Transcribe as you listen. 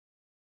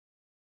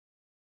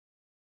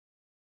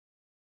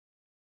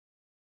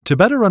To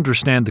better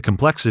understand the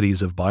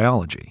complexities of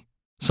biology,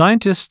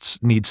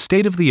 scientists need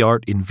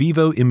state-of-the-art in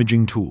vivo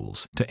imaging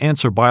tools to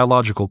answer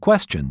biological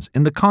questions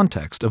in the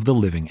context of the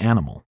living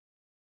animal.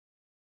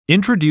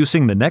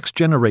 Introducing the next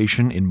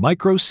generation in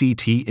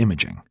microCT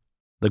imaging,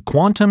 the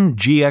Quantum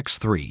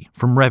GX3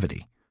 from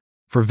Revity,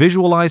 for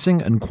visualizing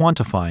and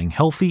quantifying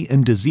healthy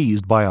and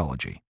diseased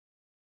biology.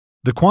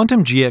 The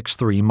Quantum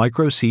GX3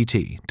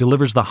 microCT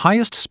delivers the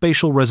highest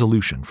spatial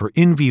resolution for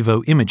in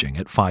vivo imaging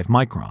at 5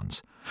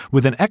 microns,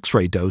 with an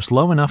X-ray dose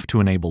low enough to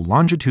enable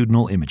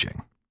longitudinal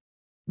imaging.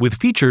 With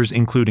features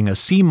including a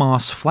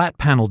CMOS flat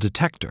panel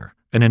detector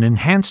and an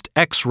enhanced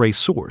X-ray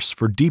source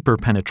for deeper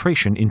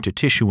penetration into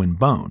tissue and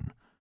bone,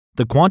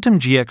 the Quantum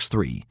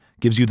GX3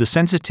 gives you the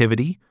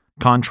sensitivity,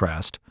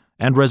 contrast,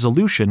 and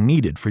resolution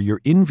needed for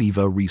your in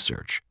vivo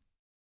research.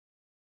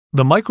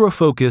 The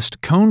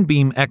micro-focused cone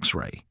beam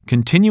X-ray,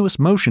 continuous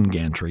motion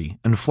gantry,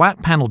 and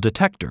flat panel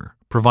detector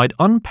provide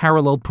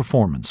unparalleled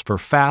performance for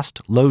fast,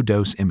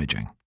 low-dose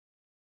imaging.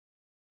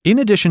 In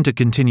addition to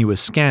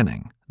continuous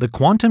scanning, the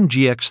Quantum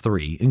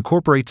GX3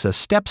 incorporates a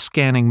step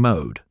scanning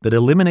mode that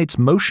eliminates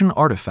motion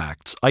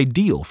artifacts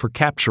ideal for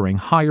capturing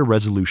higher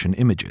resolution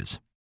images.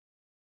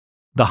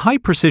 The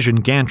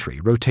high-precision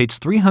gantry rotates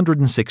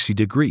 360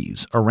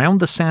 degrees around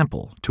the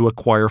sample to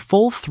acquire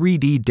full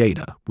 3D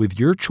data with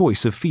your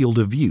choice of field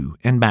of view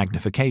and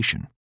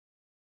magnification.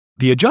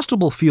 The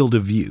adjustable field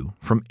of view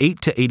from 8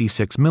 to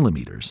 86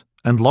 millimeters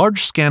and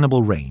large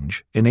scannable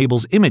range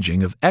enables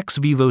imaging of ex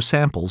vivo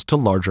samples to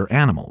larger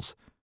animals,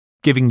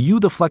 giving you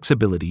the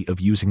flexibility of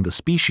using the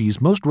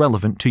species most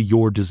relevant to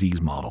your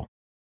disease model.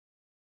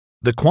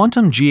 The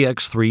Quantum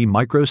GX3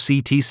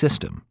 microCT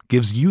system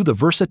gives you the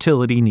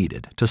versatility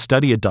needed to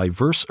study a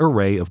diverse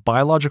array of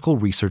biological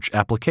research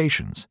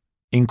applications,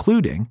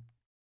 including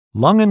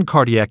lung and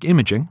cardiac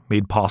imaging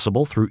made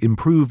possible through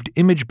improved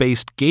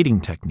image-based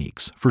gating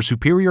techniques for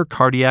superior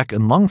cardiac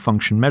and lung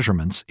function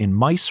measurements in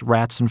mice,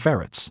 rats, and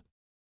ferrets,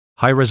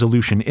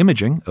 high-resolution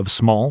imaging of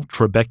small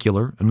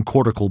trabecular and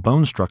cortical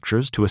bone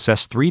structures to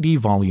assess 3D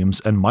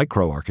volumes and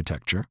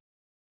microarchitecture,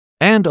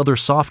 and other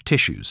soft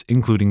tissues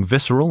including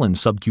visceral and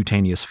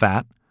subcutaneous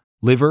fat,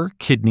 liver,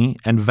 kidney,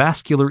 and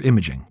vascular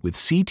imaging with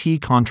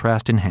CT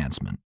contrast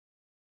enhancement.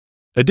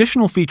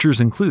 Additional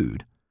features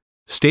include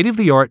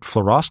state-of-the-art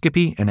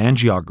fluoroscopy and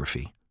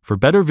angiography for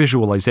better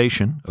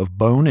visualization of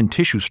bone and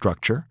tissue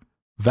structure,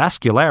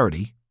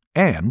 vascularity,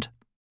 and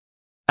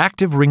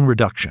active ring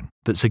reduction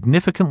that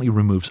significantly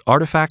removes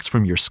artifacts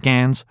from your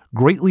scans,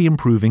 greatly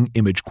improving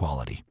image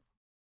quality.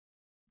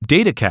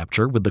 Data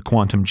capture with the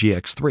Quantum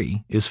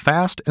GX3 is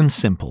fast and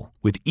simple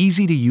with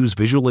easy-to-use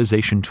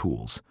visualization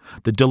tools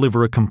that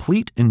deliver a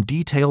complete and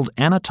detailed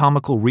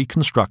anatomical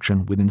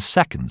reconstruction within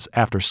seconds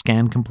after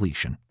scan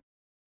completion.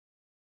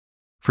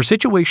 For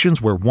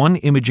situations where one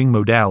imaging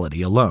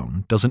modality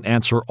alone doesn't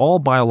answer all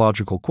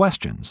biological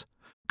questions,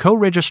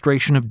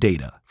 co-registration of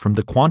data from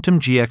the Quantum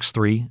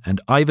GX3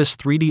 and IVUS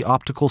 3D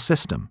optical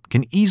system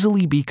can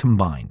easily be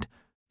combined,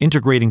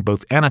 integrating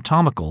both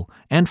anatomical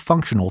and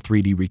functional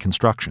 3D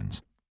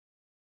reconstructions.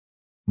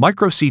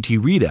 MicroCT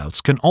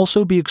readouts can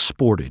also be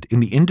exported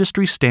in the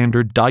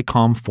industry-standard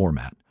DICOM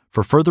format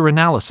for further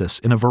analysis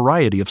in a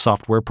variety of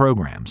software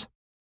programs.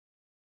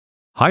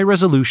 High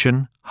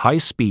resolution, high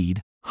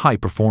speed, high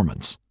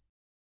performance.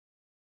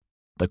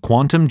 The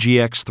Quantum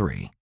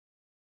GX3,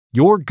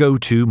 your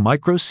go-to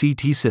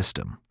microCT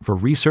system for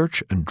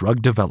research and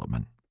drug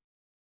development.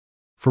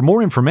 For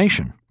more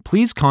information,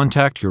 please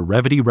contact your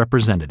Revity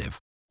representative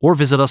or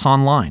visit us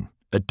online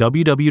at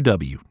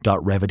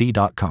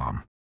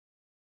www.revity.com.